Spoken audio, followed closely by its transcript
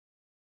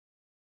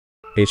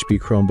HP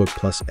Chromebook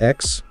Plus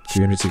X,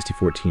 360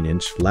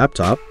 14-inch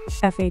laptop.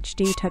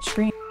 FHD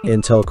touchscreen.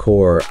 Intel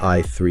Core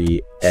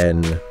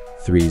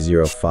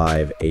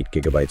i3-N305,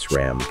 8GB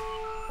RAM.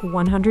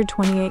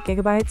 128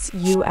 gigabytes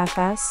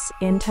UFS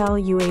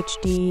Intel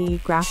UHD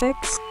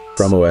graphics.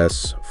 Chrome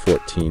OS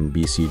 14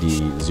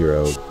 BCD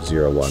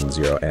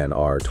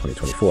 0010NR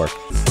 2024.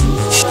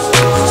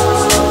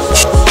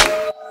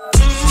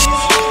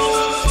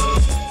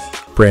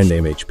 Brand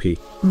name HP.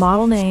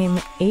 Model name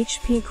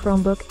HP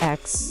Chromebook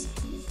X,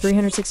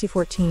 360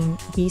 14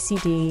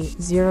 BCD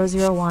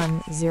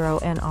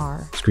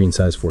 0010NR. Screen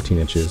size 14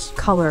 inches.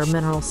 Color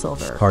mineral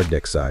silver. Hard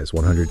disk size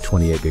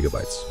 128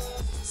 gigabytes.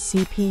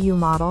 CPU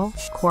model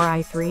Core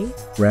i3.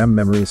 RAM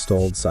memory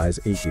installed size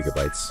 8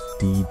 gigabytes.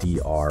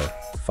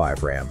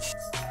 DDR5 RAM.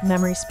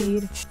 Memory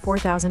speed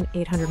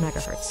 4800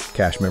 megahertz.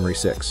 Cache memory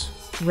 6.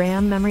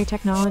 RAM memory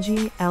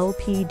technology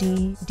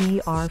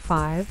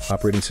LPDDR5.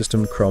 Operating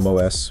system Chrome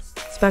OS.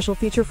 Special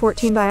feature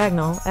 14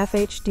 diagonal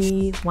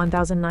FHD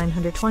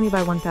 1920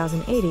 by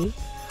 1080.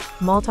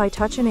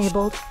 Multi-touch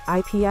enabled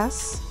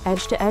IPS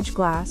edge-to-edge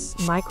glass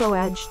micro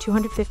edge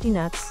 250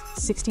 nits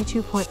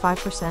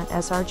 62.5%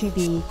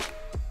 sRGB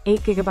 8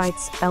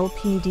 gigabytes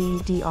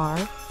LPDDR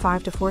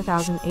 5 to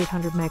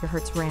 4800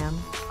 megahertz RAM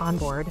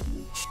onboard.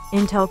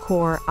 Intel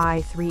Core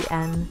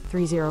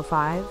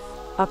i3-N305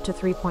 up to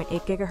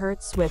 3.8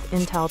 gigahertz with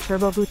Intel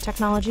Turbo Boot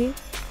technology.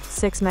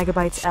 6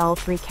 megabytes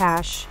L3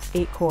 cache,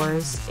 8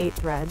 cores, 8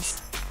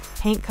 threads.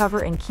 Paint cover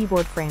and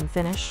keyboard frame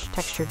finish,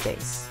 textured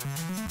base.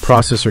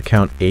 Processor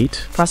count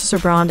 8. Processor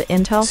brand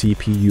Intel.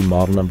 CPU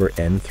model number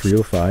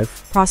N305.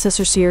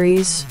 Processor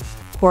series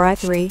Core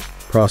i3.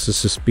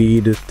 Processor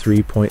speed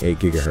 3.8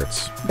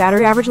 gigahertz.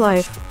 Battery average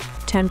life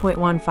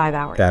 10.15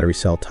 hours. Battery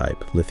cell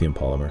type lithium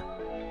polymer.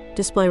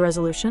 Display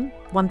resolution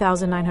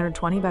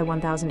 1920 by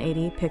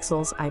 1080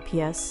 pixels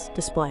IPS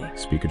display.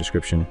 Speaker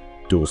description: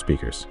 dual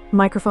speakers.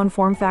 Microphone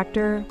form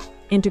factor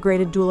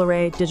integrated dual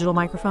array digital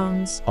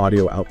microphones.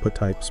 Audio output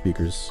type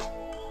speakers.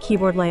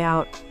 Keyboard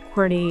layout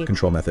QWERTY.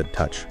 Control method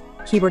touch.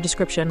 Keyboard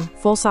description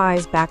full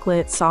size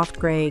backlit soft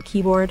gray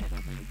keyboard.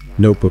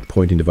 Notebook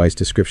pointing device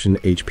description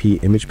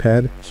HP image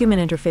pad. Human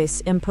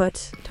interface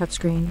input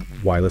touchscreen.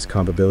 Wireless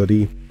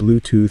compatibility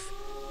Bluetooth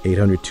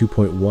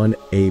 802.1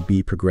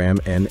 AB per gram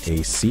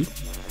NAC.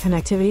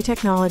 Connectivity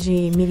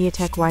technology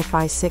MediaTek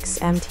Wi-Fi 6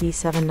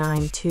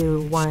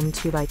 MT79212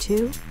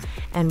 2x2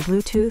 and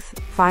Bluetooth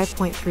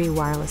 5.3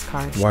 wireless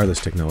card. Wireless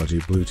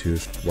technology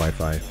Bluetooth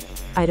Wi-Fi.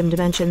 Item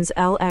dimensions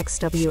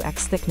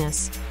LXWX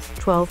thickness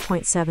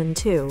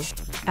 12.72,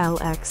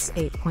 LX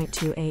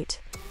 8.28,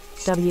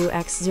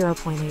 WX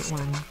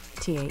 0.81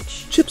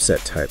 TH.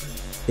 Chipset type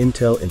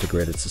Intel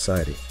Integrated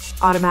Society.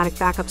 Automatic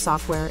backup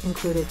software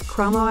included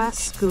Chrome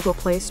OS, Google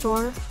Play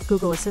Store,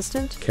 Google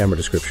Assistant. Camera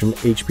description: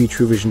 HP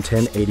TrueVision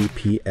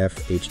 1080p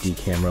FHD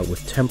camera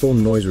with temporal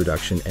noise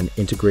reduction and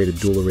integrated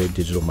dual array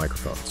digital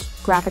microphones.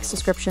 Graphics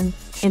description: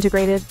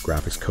 integrated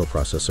graphics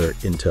coprocessor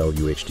Intel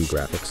UHD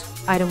graphics.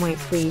 Item weight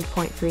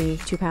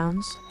 3.32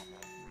 pounds.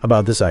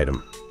 About this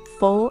item: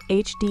 full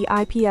HD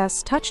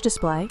IPS touch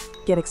display.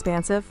 Get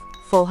expansive,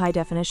 full high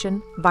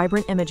definition,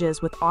 vibrant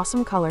images with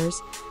awesome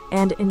colors,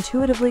 and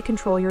intuitively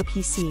control your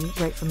PC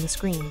right from the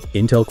screen.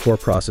 Intel Core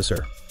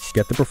processor.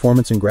 Get the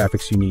performance and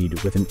graphics you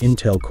need with an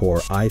Intel Core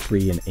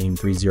i3 and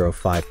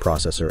AIM305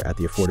 processor at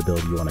the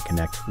affordability you want to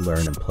connect,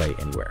 learn, and play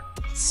anywhere.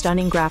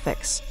 Stunning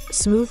graphics.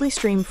 Smoothly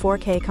stream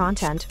 4K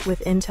content with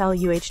Intel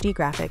UHD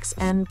graphics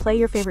and play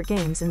your favorite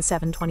games in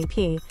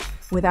 720p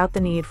without the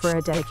need for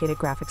a dedicated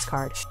graphics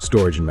card.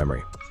 Storage and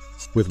memory.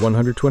 With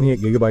 128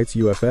 gigabytes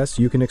UFS,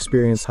 you can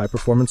experience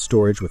high-performance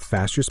storage with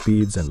faster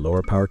speeds and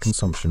lower power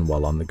consumption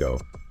while on the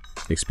go.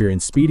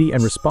 Experience speedy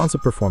and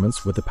responsive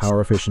performance with the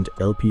power-efficient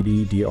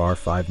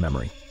LPDDR5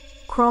 memory.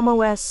 Chrome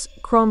OS.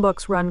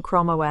 Chromebooks run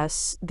Chrome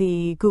OS,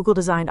 the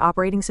Google-designed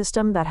operating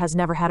system that has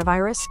never had a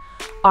virus,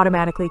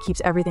 automatically keeps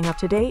everything up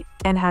to date,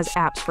 and has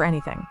apps for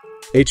anything.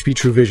 HP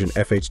TrueVision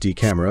FHD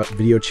camera,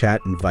 video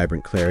chat in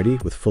vibrant clarity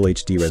with full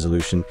HD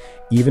resolution,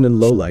 even in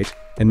low light,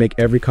 and make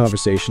every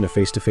conversation a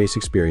face-to-face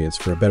experience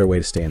for a better way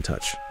to stay in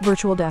touch.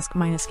 Virtual Desk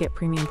Get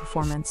premium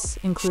performance,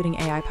 including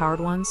AI-powered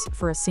ones,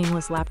 for a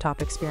seamless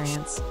laptop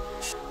experience.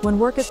 When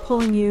work is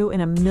pulling you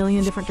in a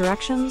million different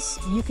directions,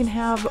 you can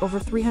have over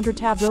 300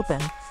 tabs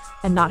open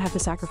and not have to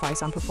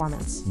sacrifice on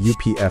performance.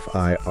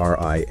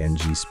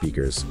 UPFI-RING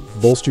speakers.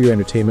 Bolster your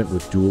entertainment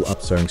with dual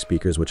upstarting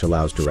speakers, which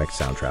allows direct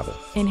sound travel.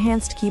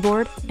 Enhanced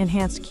keyboard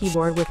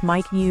with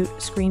mic mute,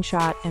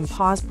 screenshot, and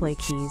pause play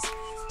keys.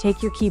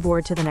 Take your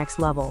keyboard to the next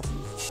level,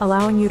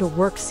 allowing you to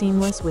work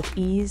seamless with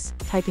ease,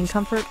 typing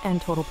comfort,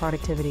 and total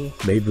productivity.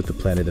 Made with the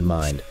planet in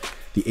mind,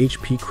 the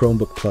HP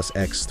Chromebook Plus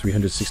X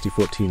 360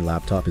 14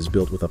 laptop is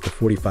built with up to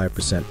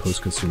 45%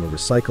 post-consumer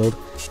recycled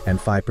and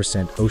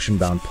 5%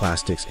 ocean-bound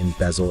plastics in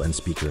bezel and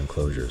speaker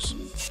enclosures.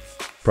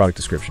 Product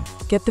description.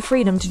 Get the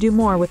freedom to do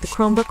more with the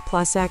Chromebook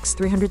Plus X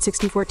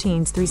 360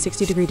 14's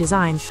 360-degree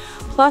design,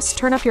 plus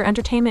turn up your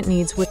entertainment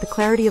needs with the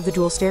clarity of the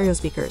dual stereo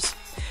speakers.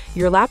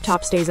 Your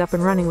laptop stays up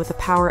and running with the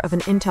power of an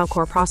Intel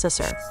Core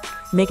processor.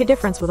 Make a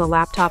difference with a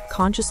laptop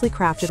consciously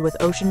crafted with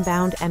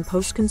ocean-bound and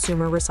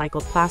post-consumer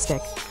recycled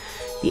plastic.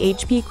 The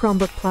HP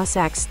Chromebook Plus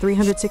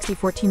X360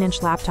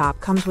 14-inch laptop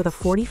comes with a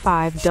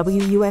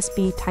 45W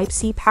USB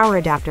Type-C power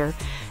adapter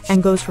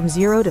and goes from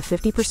 0 to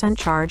 50%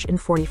 charge in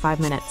 45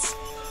 minutes.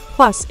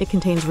 Plus, it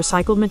contains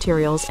recycled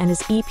materials and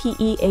is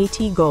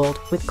EPEAT Gold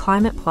with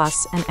Climate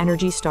Plus and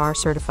Energy Star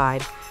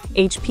certified.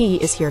 HP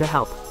is here to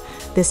help.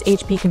 This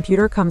HP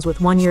computer comes with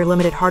 1-year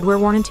limited hardware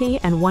warranty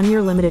and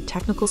 1-year limited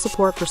technical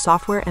support for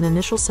software and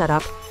initial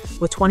setup,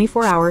 with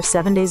 24-hour,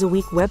 7 days a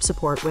week web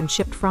support when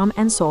shipped from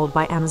and sold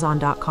by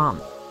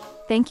Amazon.com.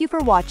 Thank you for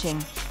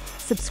watching.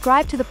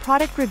 Subscribe to the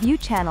product review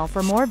channel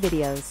for more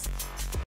videos.